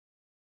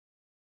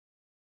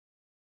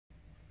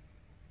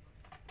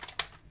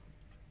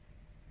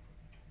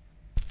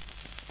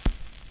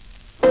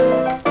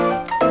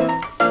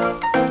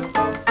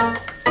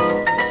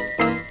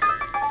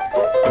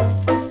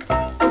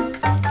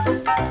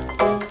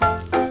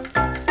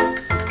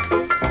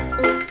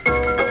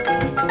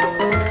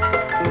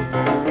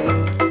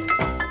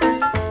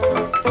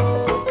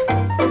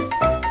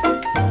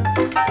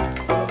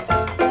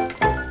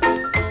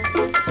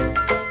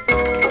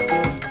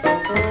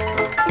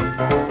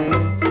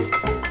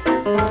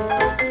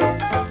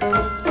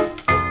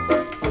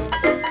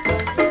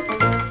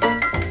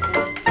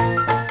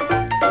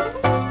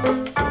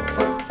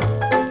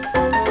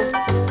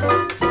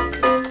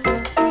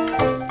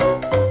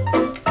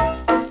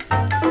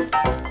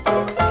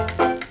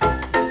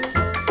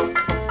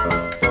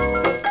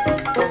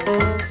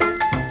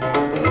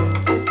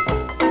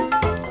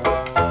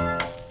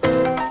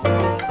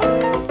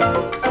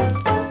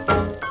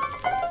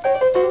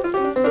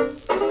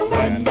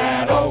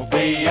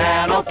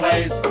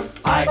plays.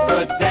 I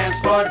could dance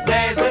for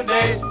days and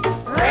days.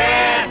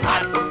 Red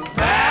hot,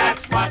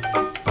 that's what.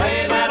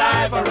 Play that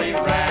ivory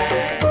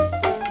rag.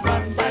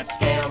 Run that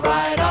scale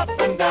right up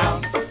and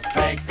down.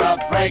 Take a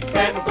break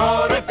and go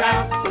to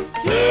town.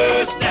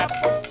 Two-step,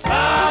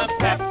 some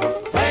pep.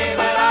 Play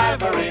that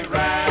ivory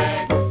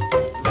rag.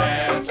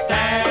 Let's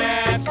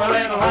dance, my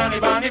little honey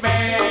bunny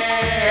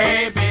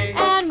baby.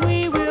 And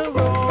we will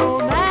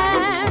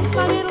romance,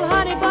 my little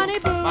honey bunny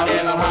boo. My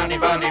little honey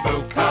bunny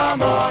boo,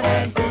 come on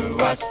and do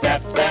a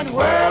step, then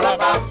whirl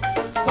about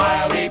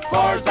while he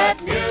pours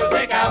that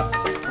music out.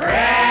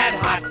 Red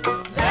hot,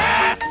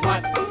 that's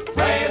what.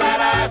 Play that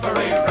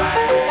ivory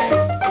rag.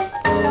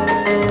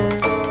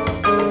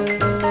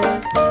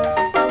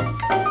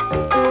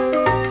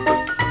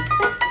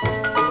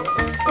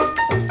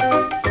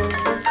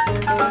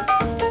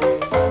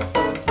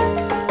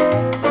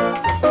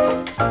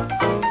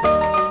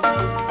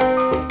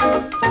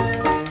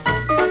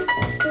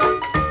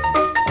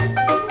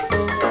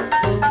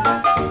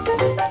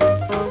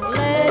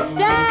 Let's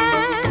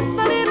dance,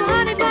 my little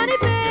honey bunny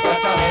baby. You're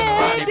such a little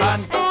honey bun.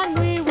 And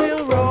we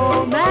will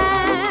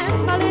romance,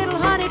 my little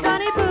honey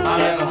bunny boo. My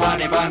little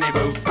honey bunny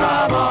boo,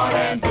 come on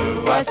and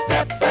do a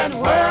step, then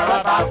whirl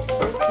about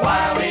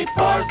while he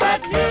pours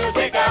that music